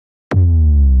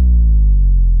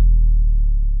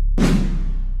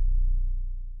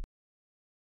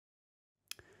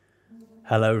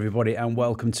Hello everybody and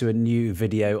welcome to a new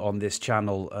video on this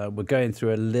channel. We're going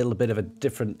through a little bit of a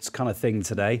different kind of thing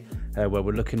today where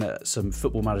we're looking at some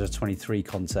Football Manager 23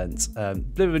 content. A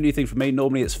bit of a new thing for me,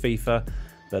 normally it's FIFA,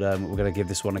 but we're going to give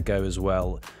this one a go as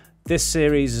well. This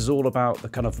series is all about the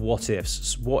kind of what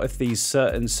ifs. What if these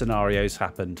certain scenarios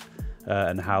happened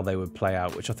and how they would play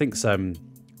out, which I think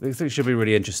should be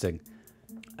really interesting.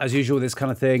 As usual with this kind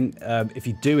of thing, if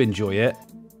you do enjoy it,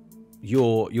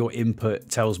 your input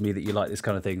tells me that you like this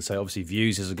kind of thing. So obviously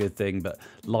views is a good thing, but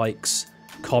likes,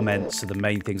 comments are the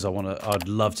main things I'd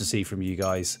love to see from you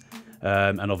guys.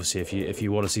 And obviously if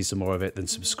you want to see some more of it, then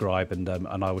subscribe and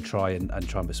I will try and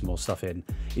put some more stuff in.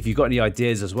 If you've got any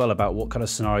ideas as well about what kind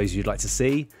of scenarios you'd like to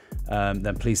see,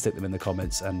 then please stick them in the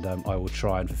comments and I will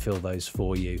try and fulfill those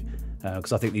for you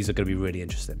because I think these are going to be really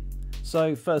interesting.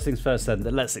 So first things first then,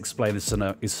 let's explain the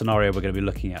scenario we're going to be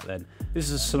looking at then. This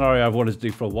is a scenario I've wanted to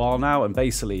do for a while now, and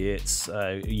basically it's,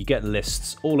 you get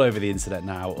lists all over the internet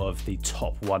now of the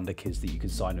top Wonderkids that you can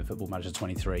sign in Football Manager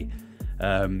 23.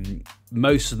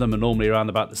 Most of them are normally around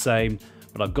about the same,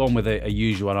 but I've gone with a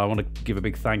usual one. I want to give a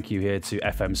big thank you here to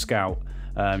FM Scout.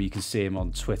 You can see him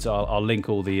on Twitter. I'll link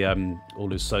all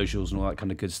his socials and all that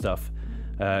kind of good stuff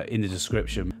in the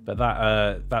description. But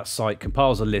that site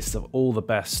compiles a list of all the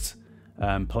best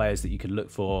players that you can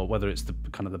look for, whether it's the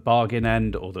kind of the bargain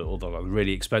end or the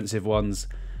really expensive ones,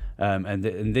 and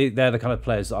they're the kind of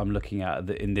players that I'm looking at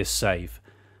in this save.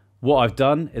 What I've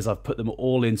done is I've put them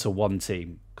all into one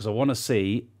team because I want to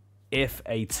see if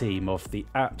a team of the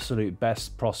absolute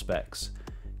best prospects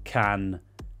can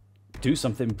do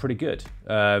something pretty good.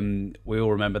 We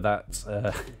all remember that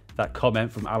that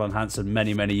comment from Alan Hansen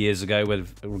many years ago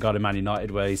regarding Man United,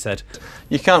 where he said,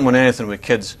 "You can't win anything with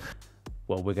kids."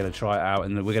 Well, we're going to try it out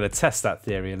and we're going to test that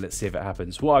theory and let's see if it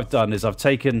happens. What I've done is I've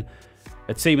taken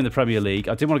a team in the Premier League.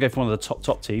 I didn't want to go for one of the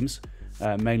top teams,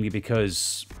 mainly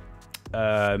because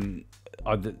those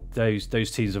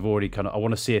teams have already I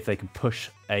want to see if they can push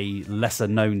a lesser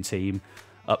known team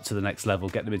up to the next level,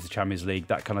 get them into Champions League,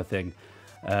 that kind of thing.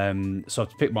 So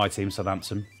I've picked my team,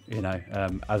 Southampton,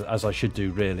 as I should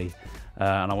do really,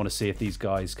 and I want to see if these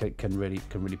guys can really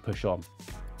push on.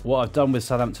 What I've done with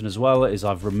Southampton as well is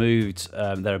I've removed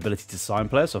their ability to sign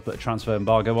players, so I put a transfer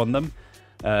embargo on them.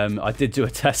 I did do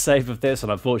a test save of this,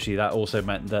 and unfortunately that also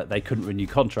meant that they couldn't renew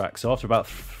contracts. So after about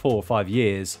 4 or 5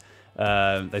 years,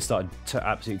 they started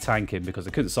absolutely tanking because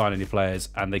they couldn't sign any players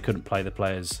and they couldn't play the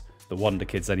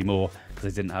Wonderkids anymore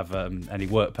because they didn't have any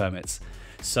work permits.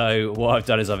 So what I've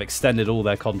done is I've extended all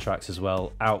their contracts as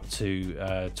well out to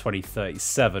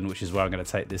 2037, which is where I'm going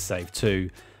to take this save to,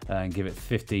 and give it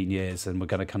 15 years, and we're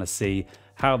going to kind of see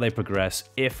how they progress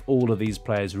if all of these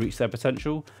players reach their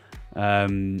potential,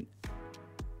 and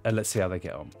let's see how they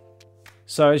get on.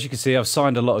 So as you can see, I've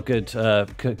signed a lot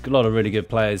of really good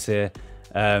players here.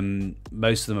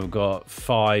 Most of them have got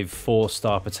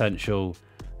 4-star potential,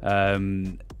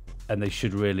 and they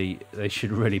should really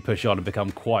push on and become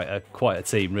quite a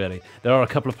team. Really, there are a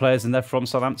couple of players in there from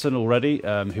Southampton already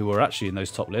who were actually in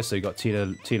those top lists. So you've got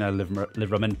Tino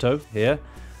Livramento here,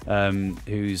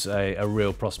 who's a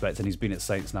real prospect, and he's been at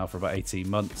Saints now for about 18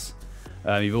 months.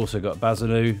 You've also got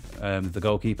Bazanu, the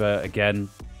goalkeeper. Again,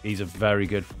 he's a very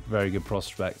good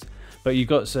prospect. But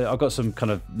I've got some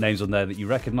kind of names on there that you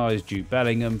recognise. Jude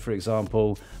Bellingham, for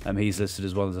example, he's listed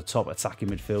as one of the top attacking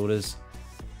midfielders.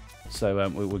 So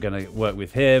we're going to work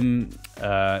with him.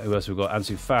 Who else we've got?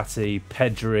 Ansu Fati,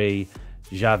 Pedri,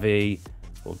 Xavi,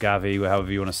 or Gavi,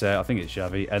 however you want to say it. I think it's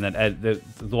Xavi. And then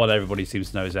the one everybody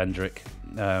seems to know is Endrick.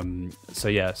 So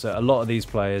yeah, so a lot of these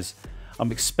players,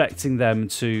 I'm expecting them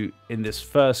to, in this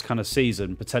first kind of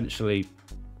season, potentially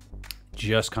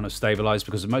just kind of stabilise,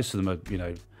 because most of them are,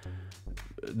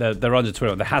 they're under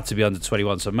 21. They had to be under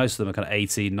 21, so most of them are kind of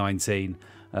 18, 19.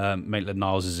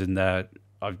 Maitland-Niles is in there.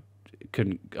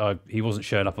 He wasn't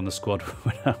showing up on the squad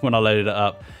when I loaded it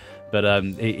up, but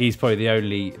he's probably the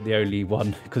only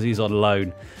one because he's on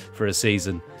loan for a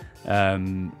season. That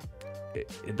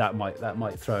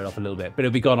might throw it off a little bit, but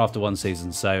it'll be gone after one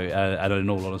season. So, and in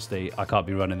all honesty, I can't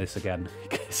be running this again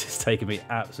because it's taken me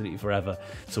absolutely forever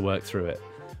to work through it.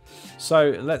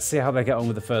 So let's see how they get on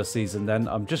with the first season. Then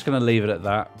I'm just going to leave it at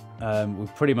that. We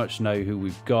pretty much know who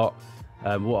we've got.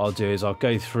 What I'll do is I'll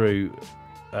go through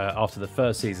after the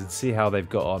first season, see how they've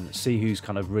got on, see who's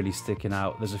kind of really sticking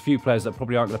out. There's a few players that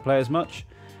probably aren't going to play as much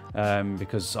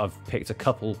because I've picked a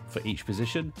couple for each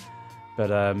position. But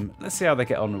let's see how they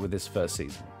get on with this first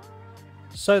season.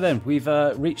 So then we've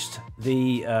reached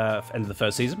the end of the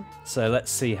first season. So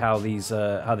let's see how this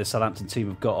Southampton team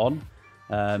have got on.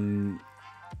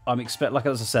 like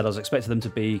as I said, I was expecting them to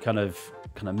be kind of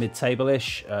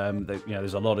mid-table-ish.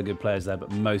 There's a lot of good players there,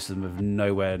 but most of them have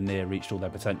nowhere near reached all their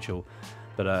potential.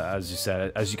 But as you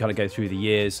said, as you kind of go through the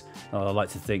years, I like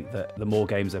to think that the more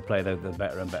games they play, the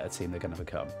better and better team they're going to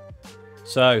become.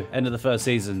 So, end of the first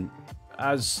season,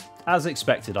 as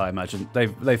expected, I imagine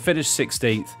they finished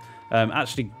 16th.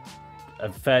 Actually,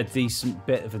 a fair decent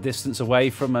bit of a distance away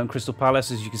from Crystal Palace,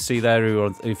 as you can see there,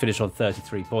 who finished on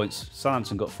 33 points.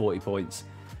 Southampton got 40 points.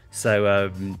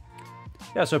 So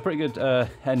so a pretty good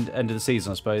end of the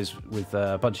season, I suppose, with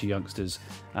a bunch of youngsters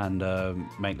and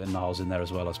Maitland-Niles in there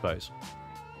as well, I suppose.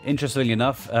 Interestingly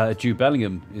enough, Jude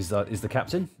Bellingham is the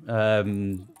captain,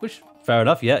 which fair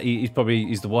enough. Yeah, he's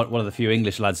one of the few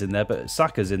English lads in there, but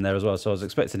Saka's in there as well. So I was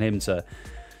expecting him to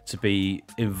be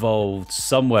involved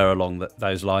somewhere along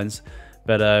those lines.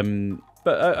 But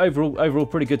overall,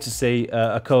 pretty good to see.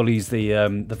 Akoli's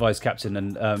the vice captain,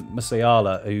 and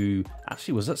Musiala, who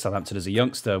actually was at Southampton as a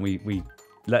youngster, and we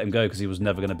let him go because he was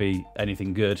never going to be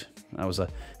anything good. That was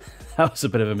a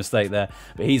bit of a mistake there.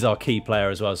 But he's our key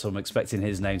player as well, so I'm expecting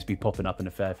his name to be popping up in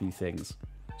a fair few things.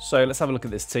 So let's have a look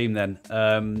at this team then.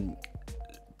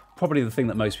 Probably the thing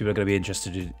that most people are going to be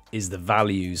interested in is the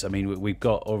values. I mean, we've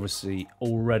got obviously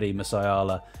already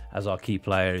Musiala as our key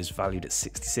player, is valued at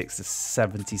 66 to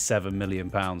 77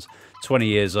 million pounds, 20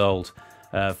 years old,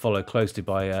 followed closely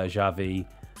by Xavi,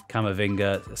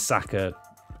 Camavinga, Saka.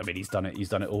 I mean, he's done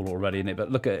it all already, isn't it?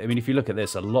 But if you look at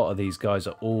this, a lot of these guys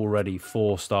are already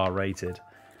 4-star rated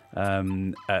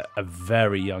at a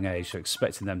very young age, so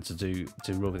expecting them to do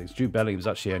real things. Jude Bellingham is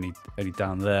actually only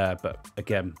down there, but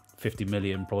again, 50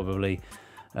 million probably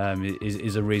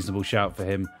is a reasonable shout for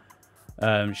him.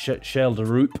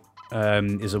 Shelderoop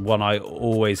is a one I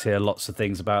always hear lots of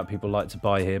things about. People like to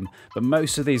buy him, but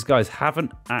most of these guys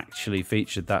haven't actually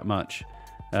featured that much.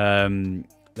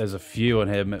 There's a few on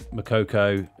here.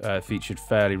 Makoko featured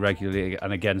fairly regularly,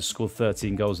 and again scored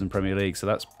 13 goals in the Premier League, so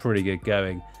that's pretty good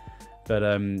going. But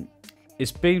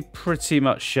it's been pretty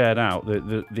much shared out.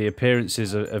 The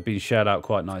appearances have been shared out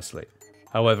quite nicely.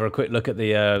 However, a quick look at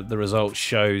the results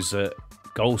shows that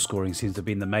goal scoring seems to have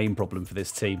been the main problem for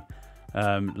this team.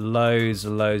 Loads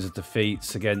and loads of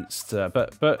defeats against,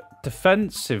 but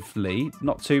defensively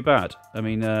not too bad. I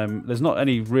mean, there's not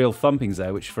any real thumpings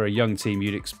there, which for a young team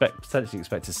you'd potentially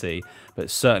expect to see, but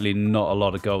certainly not a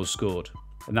lot of goals scored.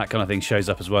 And that kind of thing shows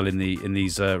up as well in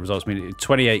these results. I mean,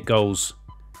 28 goals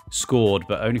scored,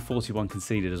 but only 41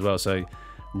 conceded as well. So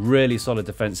really solid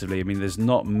defensively. I mean, there's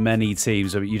not many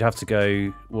teams. I mean, you'd have to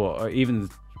go, even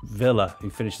Villa, who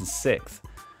finished in 6th,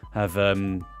 have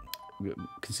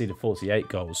conceded 48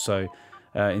 goals. So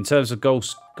in terms of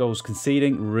goals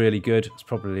conceding, really good. It's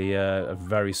probably a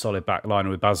very solid back line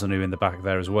with Bazanu in the back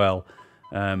there as well.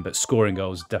 But scoring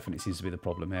goals definitely seems to be the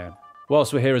problem here.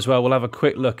 Whilst we're here as well, we'll have a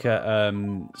quick look at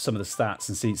some of the stats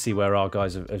and see where our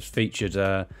guys have featured.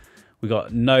 We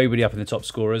got nobody up in the top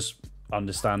scorers,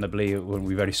 understandably, when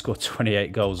we've only scored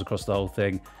 28 goals across the whole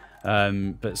thing.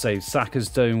 But say Saka's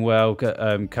doing well.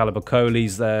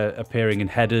 Calabacoli's there appearing in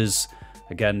headers.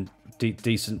 Again,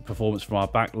 decent performance from our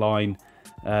back line.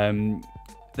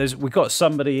 We've got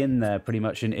somebody in there pretty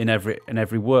much in every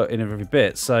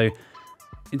bit. So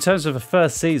in terms of a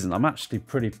first season, I'm actually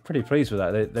pretty pleased with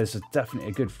that. There's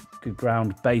definitely a good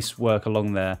ground base work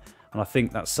along there, and I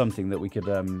think that's something that we could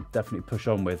definitely push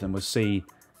on with, and we'll see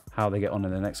how they get on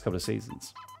in the next couple of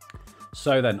seasons.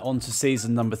 So then, on to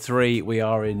season number 3. We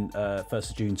are in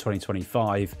 1st of June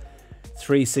 2025.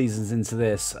 3 seasons into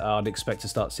this, I'd expect to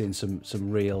start seeing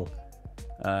some real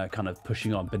kind of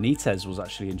pushing on. Benitez was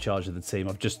actually in charge of the team.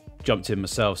 I've just jumped in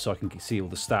myself so I can see all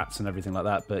the stats and everything like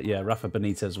that. But yeah, Rafa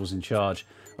Benitez was in charge.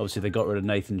 Obviously, they got rid of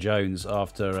Nathan Jones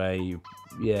after a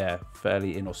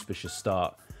fairly inauspicious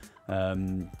start.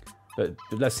 But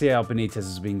let's see how Benitez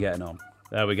has been getting on.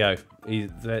 There we go.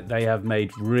 They have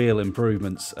made real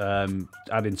improvements,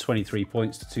 adding 23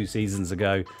 points to 2 seasons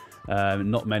ago.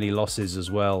 Not many losses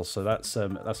as well, so that's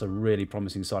a really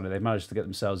promising sign. They managed to get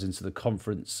themselves into the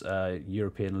Conference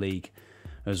European League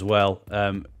as well.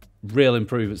 Real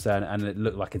improvements there, and it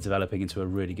looked like it's developing into a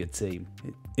really good team.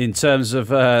 In terms of,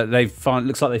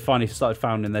 looks like they finally started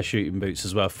finding their shooting boots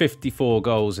as well. 54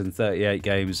 goals in 38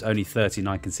 games, only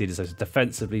 39 conceded. So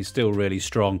defensively, still really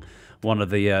strong. One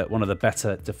of the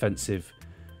better defensive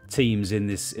teams in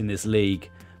this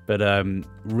league. But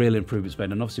real improvements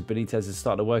made, and obviously Benitez is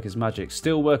starting to work his magic.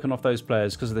 Still working off those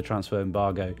players because of the transfer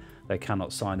embargo. They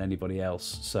cannot sign anybody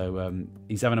else, so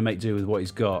he's having to make do with what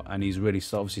he's got, and he's really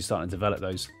obviously starting to develop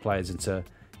those players into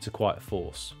quite a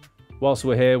force. Whilst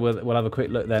we're here, we'll have a quick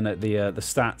look then at the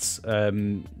stats.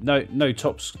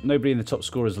 Nobody in the top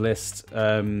scorers list.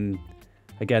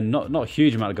 Again, not a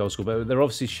huge amount of goals scored, but they're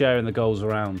obviously sharing the goals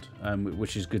around,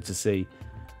 which is good to see.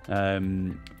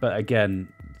 But again,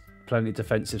 plenty of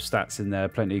defensive stats in there,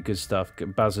 plenty of good stuff.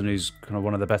 Bazanu's kind of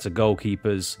one of the better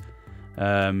goalkeepers.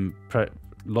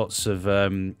 Lots of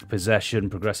possession,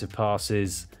 progressive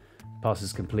passes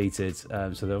completed.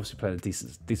 So they're obviously playing a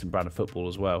decent brand of football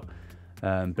as well.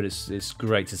 But it's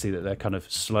great to see that they're kind of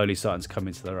slowly starting to come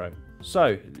into their own.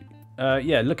 So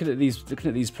yeah, looking at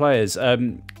these players,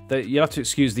 you have to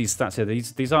excuse these stats here.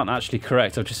 These aren't actually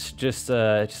correct. I'm just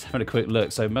having a quick look.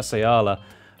 So Musiala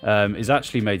has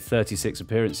actually made 36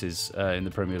 appearances in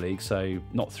the Premier League, so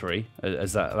not 3,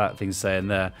 as that thing's saying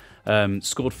there.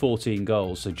 Scored 14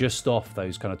 goals, so just off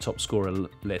those kind of top scorer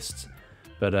lists.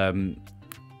 But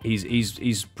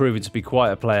he's proven to be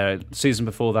quite a player. Season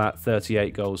before that,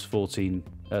 38 games, 14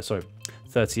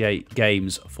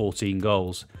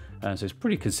 goals. So it's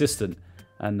pretty consistent,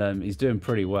 and he's doing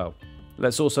pretty well.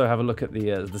 Let's also have a look at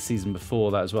the season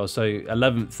before that as well. So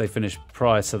 11th they finished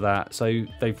prior to that. So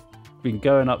they've been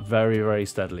going up very, very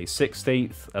steadily.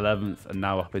 16th, 11th, and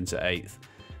now up into 8th,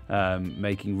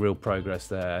 making real progress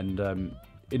there. And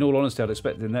in all honesty, I'd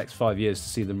expect in the next 5 years to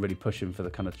see them really pushing for the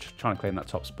kind of trying to claim that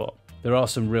top spot. There are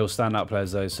some real standout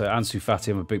players though. So Ansu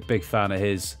Fati, I'm a big fan of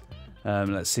his.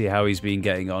 Let's see how he's been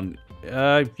getting on.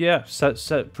 Yeah,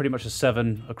 set pretty much a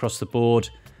 7 across the board.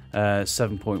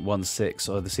 7.16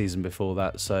 or the season before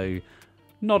that, so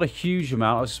not a huge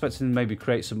amount. I was expecting to maybe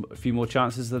create a few more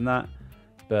chances than that,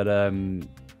 but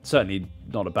certainly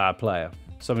not a bad player.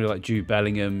 Somebody like Jude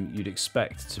Bellingham, you'd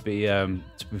expect to be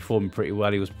performing pretty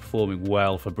well. He was performing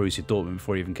well for Borussia Dortmund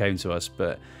before he even came to us,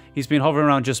 but he's been hovering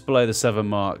around just below the 7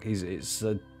 mark. It's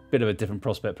a bit of a different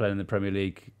prospect playing in the Premier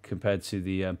League compared to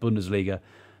the Bundesliga.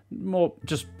 More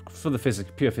just for the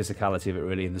pure physicality of it,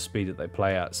 really, and the speed that they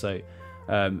play at. So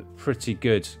pretty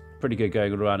good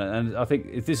going all around. And I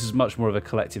think this is much more of a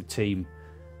collective team.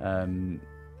 No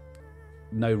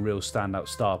real standout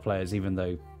star players, even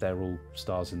though they're all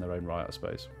stars in their own right, I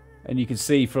suppose. And you can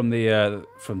see from the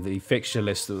fixture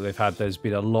list that they've had, there's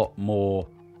been a lot more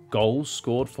goals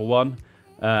scored for one,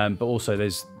 but also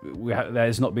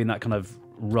there's not been that kind of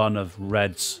run of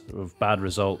reds of bad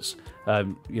results.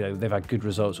 They've had good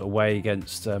results away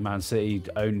against Man City,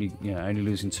 only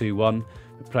losing 2-1.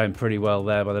 They're playing pretty well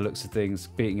there by the looks of things,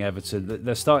 beating Everton.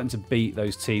 They're starting to beat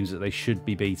those teams that they should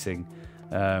be beating,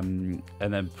 and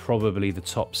then probably the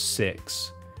top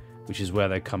 6, which is where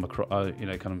they come across,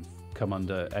 kind of come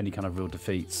under any kind of real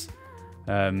defeats.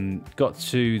 Got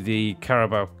to the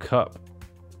Carabao Cup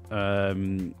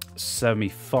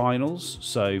semi-finals,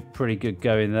 so pretty good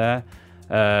going there.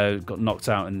 Got knocked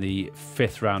out in the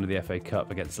 5th round of the FA Cup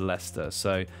against Leicester,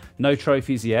 so no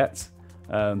trophies yet,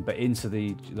 but into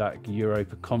the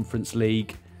Europa Conference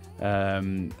League,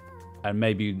 and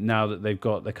maybe now that they've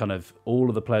got the kind of all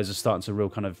of the players are starting to real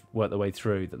kind of work their way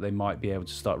through, that they might be able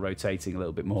to start rotating a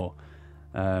little bit more,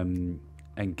 and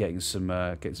getting some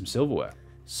silverware.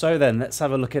 So then, let's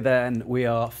have a look at that. And we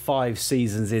are 5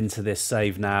 seasons into this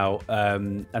save now,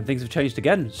 and things have changed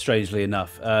again, strangely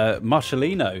enough.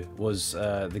 Marcelino was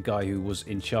the guy who was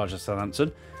in charge of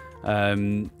Southampton.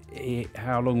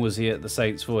 How long was he at the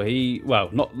Saints for? Well,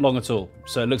 not long at all.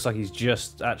 So it looks like he's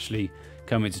just actually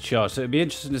come into charge. So it'd be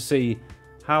interesting to see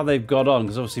how they've got on,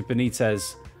 because obviously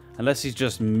Benitez, unless he's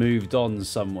just moved on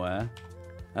somewhere.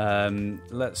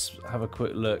 Let's have a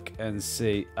quick look and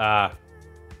see.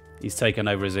 He's taken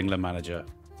over as England manager.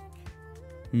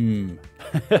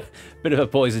 Bit of a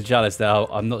poison chalice there.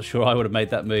 I'm not sure I would have made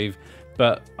that move,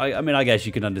 but I mean, I guess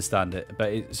you can understand it.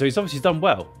 But so he's obviously done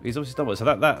well. So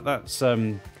that's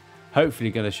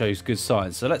hopefully going to show good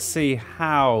signs. So let's see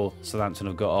how Southampton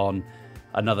have got on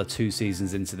another 2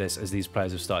 seasons into this, as these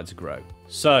players have started to grow.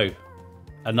 So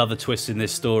another twist in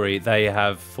this story, they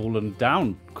have fallen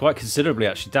down quite considerably,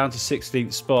 actually, down to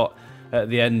 16th spot at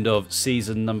the end of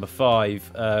season number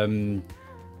 5.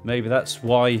 Maybe that's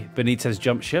why Benitez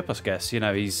jumped ship, I guess.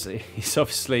 He's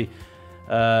obviously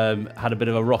had a bit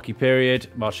of a rocky period.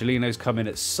 Marcelino's come in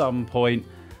at some point,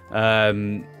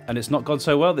 and it's not gone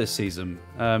so well this season.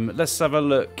 Let's have a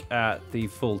look at the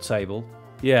full table.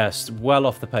 Yes, well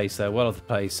off the pace there, well off the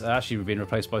pace. Actually, we've been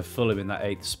replaced by Fulham in that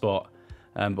 8th spot.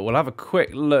 But we'll have a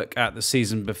quick look at the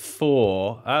season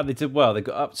before. They did well. They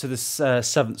got up to the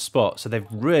 7th spot, so they've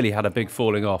really had a big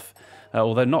falling off.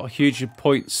 Although not a huge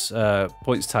points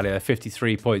tally. They're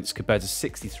 53 points compared to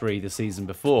 63 the season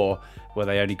before, where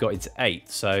they only got into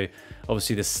 8th. So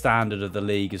obviously the standard of the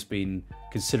league has been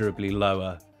considerably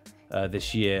lower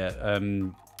this year.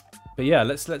 But yeah,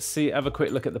 let's have a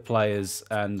quick look at the players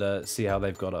and see how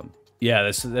they've got on. Yeah,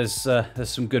 there's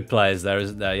some good players there,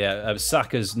 isn't there? Yeah,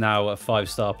 Saka's now a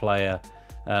 5-star player.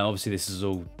 Obviously, this is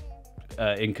all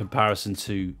in comparison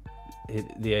to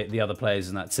the other players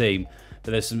in that team,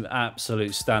 but there's some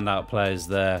absolute standout players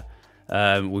there.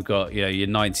 We've got your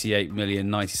 98 million,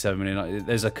 97 million.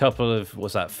 There's a couple of 4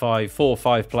 or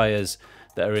 5 players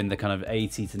that are in the kind of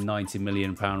 80 to 90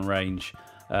 million pound range.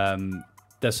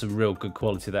 There's some real good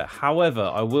quality there. However,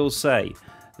 I will say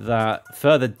that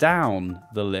further down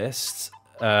the list,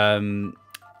 the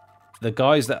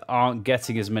guys that aren't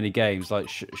getting as many games, like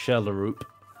Shellerup,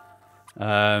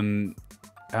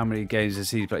 how many games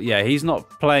has he played? Yeah, he's not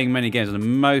playing many games,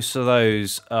 and most of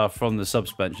those are from the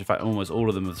subs bench. In fact, almost all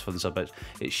of them are from the sub bench.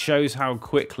 It shows how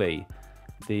quickly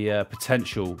the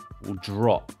potential will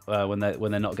drop when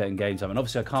they're not getting game time. And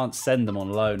obviously, I can't send them on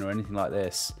loan or anything like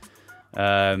this.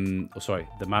 Sorry,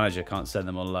 the manager can't send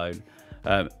them on loan.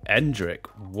 Endrick,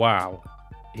 wow,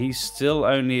 he's still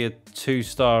only a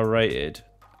 2-star rated.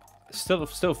 Still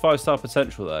 5-star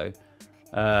potential though.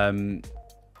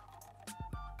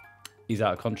 He's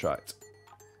out of contract.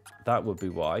 That would be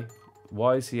why.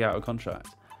 Why is he out of contract?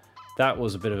 That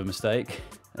was a bit of a mistake.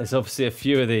 There's obviously a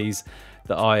few of these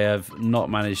that I have not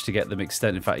managed to get them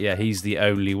extended. In fact, yeah, he's the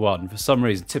only one. For some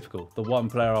reason, typical. The one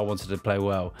player I wanted to play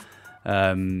well.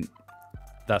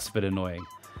 That's a bit annoying.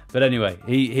 But anyway,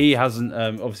 he hasn't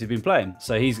obviously been playing.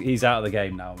 So he's out of the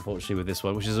game now, unfortunately, with this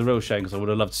one, which is a real shame because I would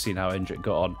have loved to see how Endrick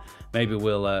got on. Maybe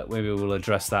we'll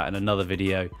address that in another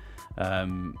video.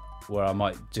 Where I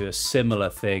might do a similar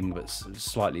thing, but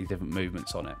slightly different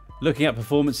movements on it. Looking at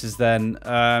performances then,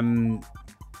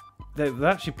 they've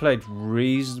actually played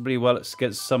reasonably well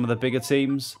against some of the bigger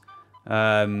teams.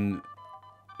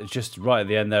 Just right at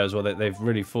the end there as well, they've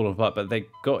really fallen apart, but they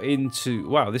got into,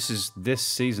 this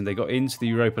season, they got into the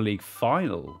Europa League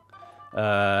final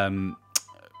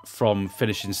from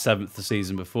finishing 7th the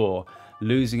season before,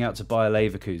 losing out to Bayer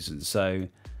Leverkusen. So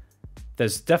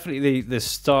there's definitely the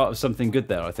start of something good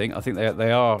there, I think. I think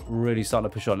they are really starting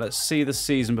to push on. Let's see the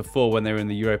season before when they were in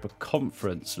the Europa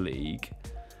Conference League.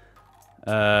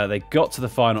 They got to the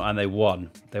final and they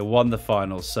won. They won the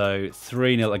final, so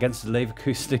 3-0 against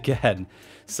Leverkusen again.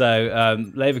 So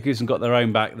Leverkusen got their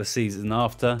own back the season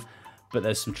after, but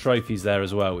there's some trophies there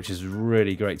as well, which is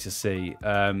really great to see.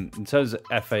 In terms of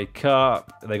FA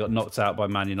Cup, they got knocked out by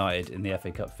Man United in the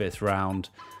FA Cup 5th round.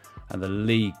 And the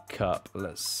League Cup,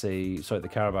 let's see. Sorry, the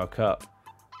Carabao Cup.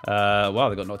 Wow,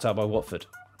 they got knocked out by Watford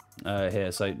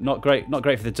here. So not great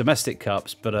for the domestic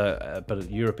cups, but a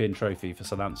European trophy for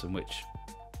Southampton, which,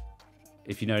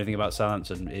 if you know anything about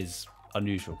Southampton, is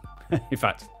unusual. In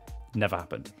fact, never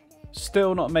happened.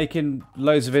 Still not making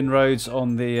loads of inroads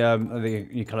on the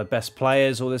kind of best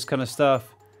players, all this kind of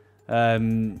stuff.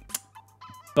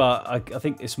 But I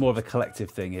think it's more of a collective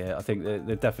thing here. I think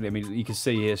they're definitely. I mean, you can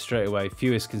see here straight away,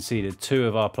 fewest conceded. 2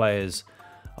 of our players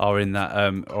are in that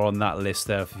are on that list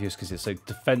there for fewest conceded. So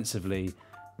defensively,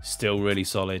 still really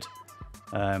solid.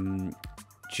 They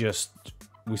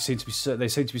seem to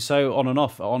be so on and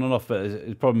off. But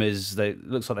the problem is, it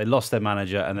looks like they lost their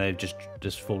manager and they've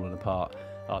just fallen apart.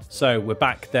 So we're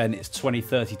back. Then it's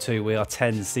 2032. We are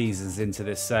 10 seasons into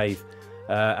this save,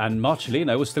 and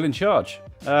Marcelino was still in charge.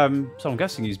 So I'm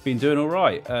guessing he's been doing all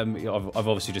right. I've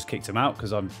obviously just kicked him out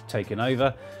because I'm taking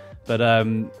over. But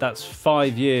that's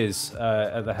 5 years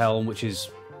at the helm, which is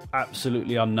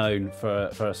absolutely unknown for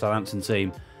a Southampton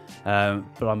team.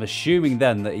 But I'm assuming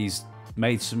then that he's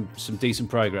made some decent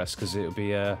progress, because it'll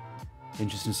be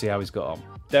interesting to see how he's got on.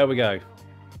 There we go.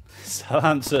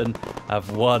 Southampton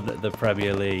have won the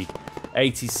Premier League.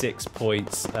 86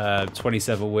 points,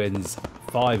 27 wins,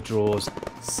 5 draws,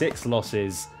 6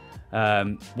 losses.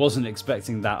 Wasn't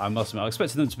expecting that, I must admit. I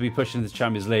expected them to be pushing the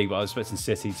Champions League, but I was expecting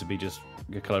City to be just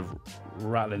kind of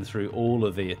rattling through all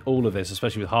of this,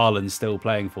 especially with Haaland still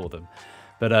playing for them.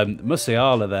 But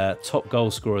Musiala there, top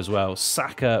goal scorer as well.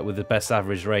 Saka with the best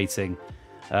average rating.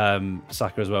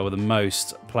 Saka as well with the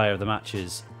most player of the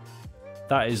matches.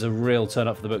 That is a real turn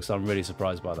up for the books. I'm really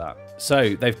surprised by that.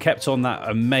 So they've kept on that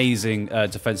amazing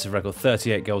defensive record,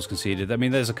 38 goals conceded. I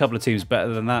mean, there's a couple of teams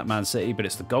better than that, Man City, but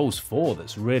it's the goals for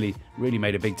that's really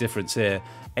made a big difference here.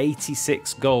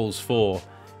 86 goals for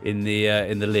in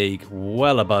the league,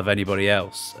 well above anybody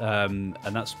else, and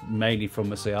that's mainly from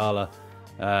Musiala,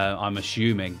 I'm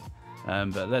assuming.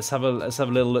 But let's have a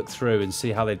little look through and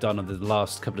see how they've done on the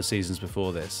last couple of seasons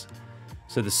before this.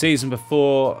 So the season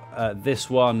before this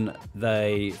one,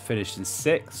 they finished in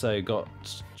 6th, so got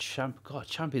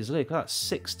Champions League. That's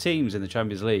 6 teams in the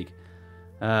Champions League.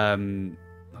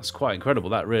 That's quite incredible.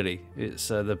 That really, it's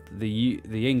the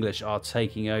English are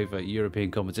taking over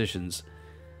European competitions.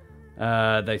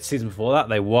 The season before that,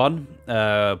 they won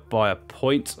by a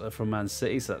point from Man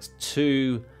City, so that's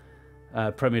 2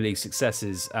 Premier League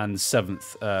successes, and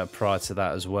 7th prior to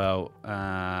that as well.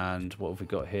 And what have we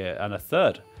got here? And a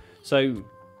 3rd. So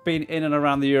been in and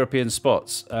around the European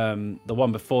spots. The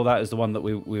one before that is the one that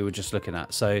we were just looking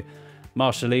at. So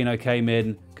Marcelino came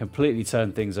in, completely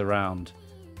turned things around,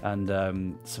 and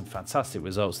some fantastic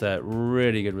results there.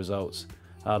 Really good results.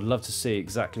 I'd love to see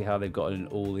exactly how they've got in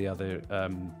all the other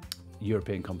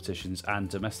European competitions and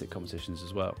domestic competitions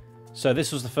as well. So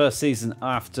this was the first season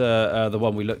after the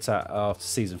one we looked at after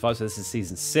season 5. So this is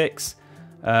season 6.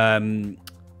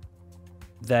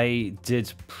 They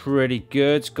did pretty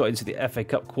good. Got into the FA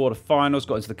Cup quarter-finals.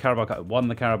 Got into the Carabao Cup. Won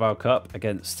the Carabao Cup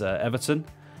against Everton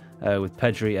with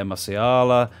Pedri and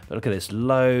Musiala. But look at this.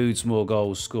 Loads more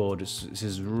goals scored. This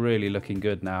is really looking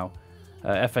good now.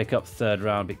 FA Cup 3rd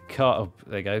round.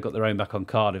 There you go. Got their own back on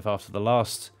Cardiff after the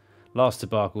last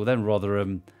debacle. Then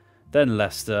Rotherham. Then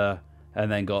Leicester.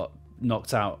 And then got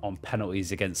knocked out on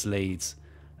penalties against Leeds.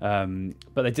 But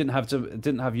they didn't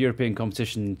have European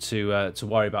competition to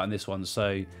worry about in this one,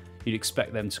 so you'd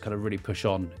expect them to kind of really push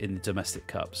on in the domestic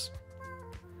cups.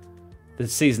 The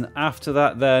season after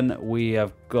that, then we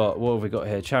have got, what have we got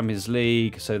here? Champions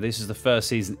League. So this is the first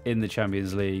season in the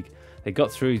Champions League. They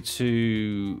got through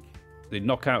to the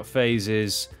knockout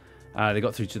phases. They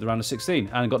got through to the round of 16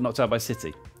 and got knocked out by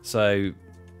City. So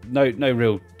no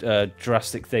real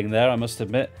drastic thing there, I must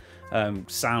admit.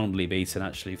 Soundly beaten,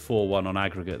 actually, 4-1 on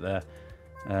aggregate there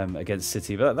against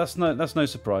City, but that's no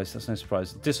surprise. That's no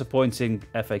surprise. Disappointing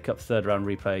FA Cup 3rd round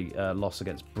replay loss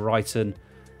against Brighton,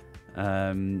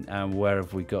 and where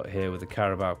have we got here with the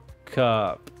Carabao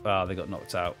Cup? They got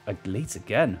knocked out. Leeds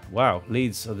again. Wow,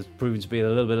 Leeds are proving to be a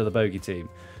little bit of the bogey team.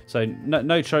 So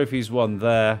no trophies won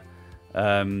there.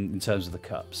 In terms of the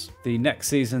cups, the next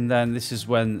season, then this is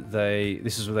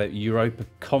the Europa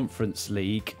Conference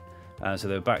League. So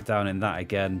they were back down in that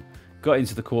again, got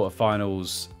into the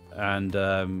quarterfinals and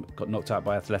got knocked out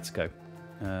by Atletico.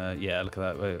 Yeah, look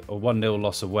at that. A 1-0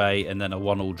 loss away and then a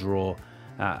 1-1 draw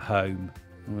at home.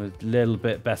 A little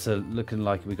bit better, looking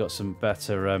like we got some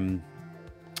better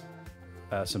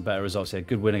results here.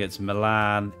 Good win against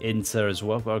Milan, Inter as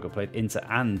well. Well, I got played Inter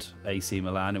and AC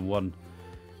Milan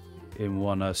in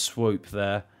one swoop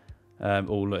there.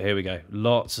 Oh, look, here we go.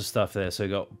 Lots of stuff there. So we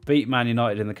got beat Man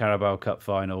United in the Carabao Cup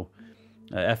final.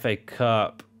 FA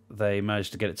Cup, they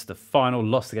managed to get it to the final.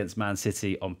 Lost against Man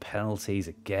City on penalties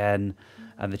again.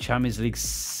 And the Champions League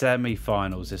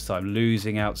semi-finals this time,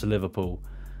 losing out to Liverpool.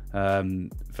 In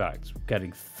fact,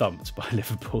 getting thumped by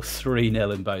Liverpool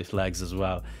 3-0 in both legs as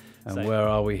well. And where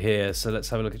are we here? So let's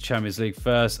have a look at Champions League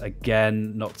first.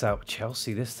 Again, knocked out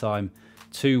Chelsea this time.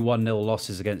 2 1-0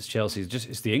 losses against Chelsea.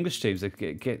 It's the English teams. They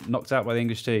get knocked out by the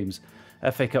English teams.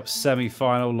 FA Cup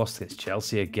semi-final, lost against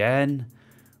Chelsea again.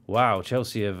 Wow,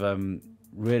 Chelsea have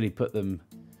really put them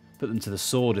to the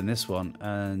sword in this one,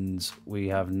 and we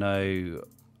have no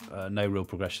real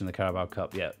progression in the Carabao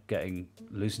Cup yet,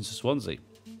 losing to Swansea.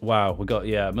 Wow, we got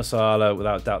Musiala,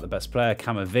 without doubt the best player.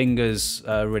 Camavinga's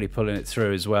really pulling it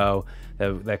through as well.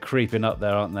 They're creeping up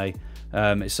there, aren't they?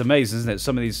 It's amazing, isn't it?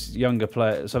 Some of these younger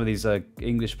players, some of these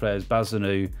English players,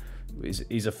 Bazanu,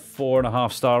 he's a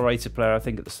 4.5-star rated player, I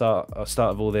think, at the start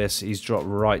of all this. He's dropped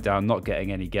right down, not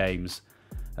getting any games.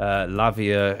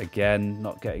 Lavia, again,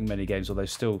 not getting many games, although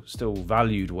still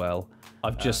valued well.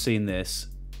 I've just seen this.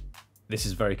 This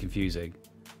is very confusing.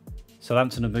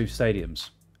 Southampton have moved stadiums.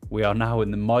 We are now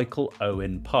in the Michael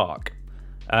Owen Park.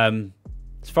 As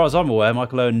far as I'm aware,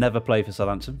 Michael Owen never played for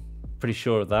Southampton. Pretty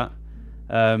sure of that.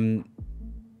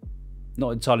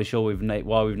 Not entirely sure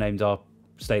why we've named our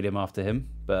stadium after him,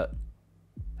 but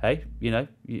hey,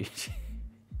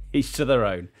 each to their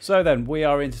own. So then, we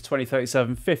are into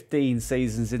 2037, 15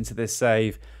 seasons into this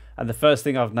save, and the first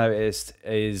thing I've noticed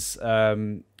is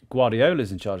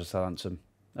Guardiola's in charge of Southampton.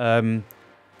 So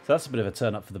that's a bit of a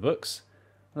turn up for the books.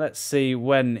 Let's see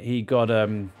when he got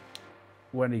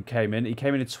when he came in. He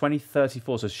came in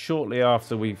 2034, so shortly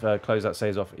after we've closed that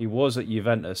saves off. He was at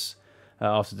Juventus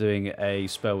after doing a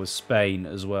spell with Spain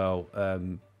as well.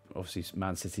 Obviously,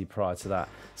 Man City prior to that.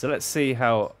 So let's see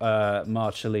how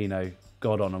Marcelino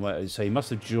got on. So he must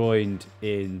have left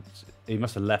in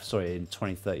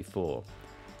 2034.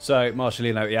 So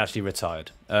Marcelino, he actually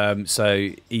retired. So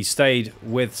he stayed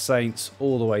with Saints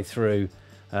all the way through,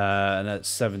 and at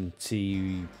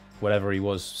 70, whatever he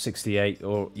was, 68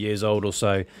 years old or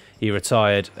so, he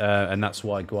retired, and that's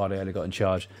why Guardiola got in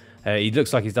charge. He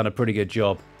looks like he's done a pretty good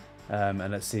job, and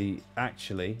let's see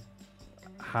actually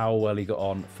how well he got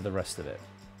on for the rest of it.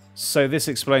 So this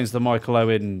explains the Michael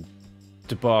Owen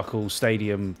debacle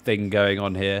stadium thing going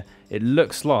on here. It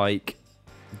looks like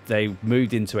they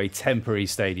moved into a temporary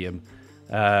stadium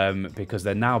because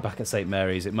they're now back at St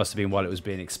Mary's. It must have been while it was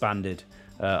being expanded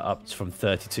up from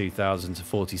 32,000 to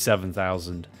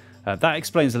 47,000. That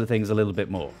explains the things a little bit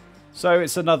more. So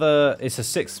it's a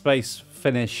 6th place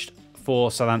finish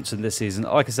for Southampton this season.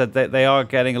 Like I said, they are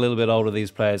getting a little bit older,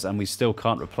 these players, and we still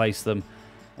can't replace them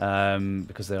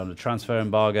because they're on a transfer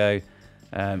embargo.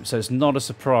 So it's not a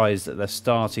surprise that they're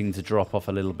starting to drop off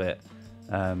a little bit,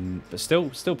 but still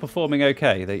performing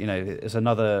okay. It's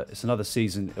another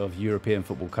season of European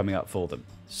football coming up for them.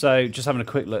 So just having a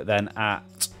quick look then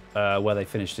at where they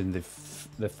finished in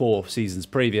the 4 seasons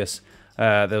previous.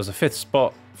 There was a 5th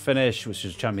spot finish, which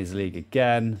was Champions League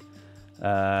again.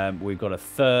 We've got a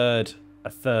 3rd,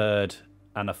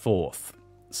 and a 4th.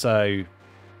 So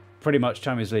pretty much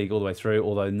Champions League all the way through,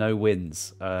 although no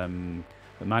wins.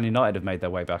 But Man United have made their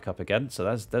way back up again, so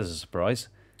there's a surprise.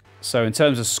 So in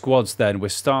terms of squads then, we're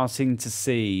starting to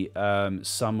see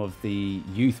some of the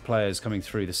youth players coming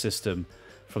through the system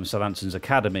from Southampton's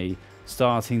academy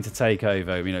starting to take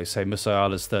over. Say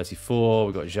Musiala's 34,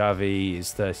 we've got Xavi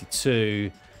is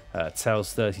 32,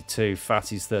 Tell's 32,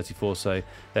 Fatty's 34, so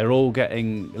they're all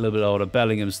getting a little bit older.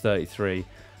 Bellingham's 33.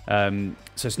 So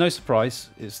it's no surprise.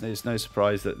 It's no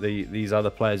surprise that these other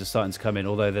players are starting to come in,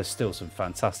 although there's still some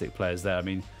fantastic players there. I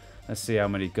mean, let's see how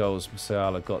many goals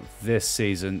Musiala got this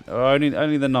season.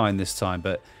 Only the 9 this time,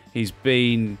 but he's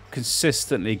been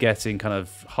consistently getting kind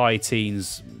of high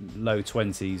teens, low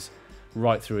 20s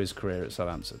right through his career at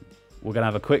Southampton. We're going to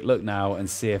have a quick look now and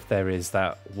see if there is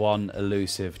that one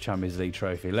elusive Champions League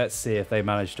trophy. Let's see if they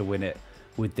manage to win it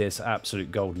with this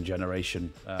absolute golden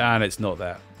generation. And it's not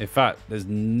there. In fact, there's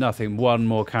nothing. One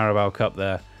more Carabao Cup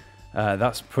there.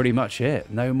 That's pretty much it.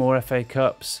 No more FA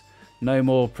Cups. No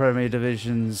more Premier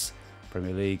Divisions,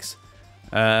 Premier Leagues.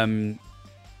 A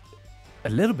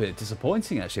little bit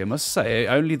disappointing, actually, I must say.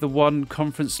 Only the one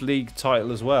Conference League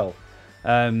title as well.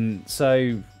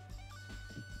 So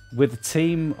with a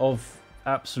team of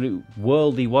absolute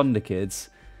worldly Wonderkids,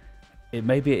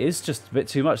 maybe it is just a bit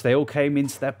too much. They all came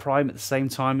into their prime at the same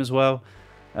time as well.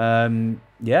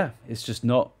 Yeah, it's just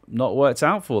not worked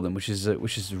out for them, which is a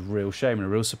real shame and a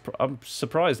real I'm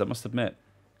surprised, I must admit.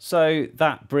 So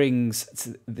that brings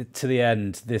to the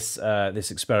end this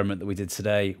experiment that we did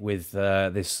today with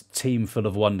this team full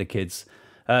of Wonderkids.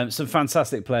 Some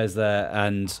fantastic players there,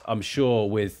 and I'm sure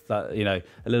with that,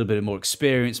 a little bit more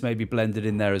experience maybe blended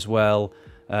in there as well.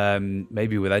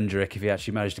 Maybe with Endrick, if he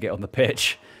actually managed to get on the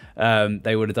pitch,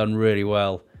 they would have done really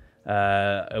well.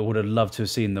 I would have loved to have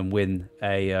seen them win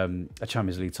a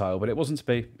Champions League title, but it wasn't to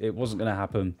be. It wasn't going to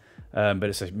happen. But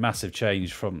it's a massive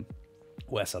change from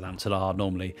where Southampton are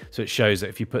normally. So it shows that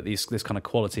if you put this kind of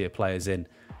quality of players in,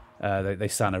 they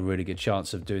stand a really good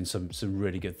chance of doing some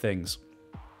really good things.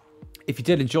 If you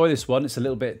did enjoy this one, it's a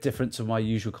little bit different to my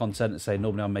usual content. Say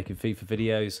normally I'm making FIFA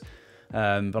videos,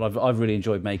 but I've really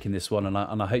enjoyed making this one, and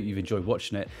I hope you've enjoyed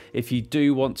watching it. If you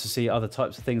do want to see other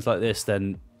types of things like this,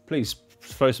 then please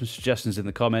throw some suggestions in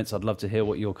the comments. I'd love to hear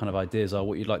what your kind of ideas are,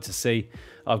 what you'd like to see.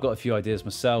 I've got a few ideas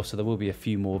myself, so there will be a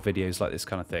few more videos like this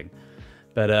kind of thing.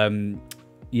 But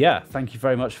yeah, thank you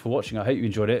very much for watching. I hope you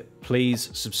enjoyed it. Please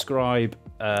subscribe,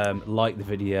 like the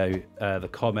video, the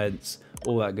comments,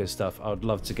 all that good stuff. I would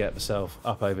love to get myself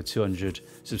up over 200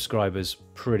 subscribers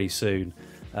pretty soon.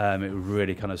 It would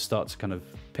really kind of start to kind of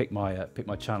pick my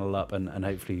channel up and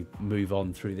hopefully move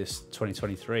on through this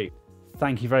 2023.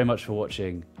 Thank you very much for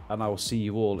watching, and I will see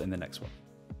you all in the next one.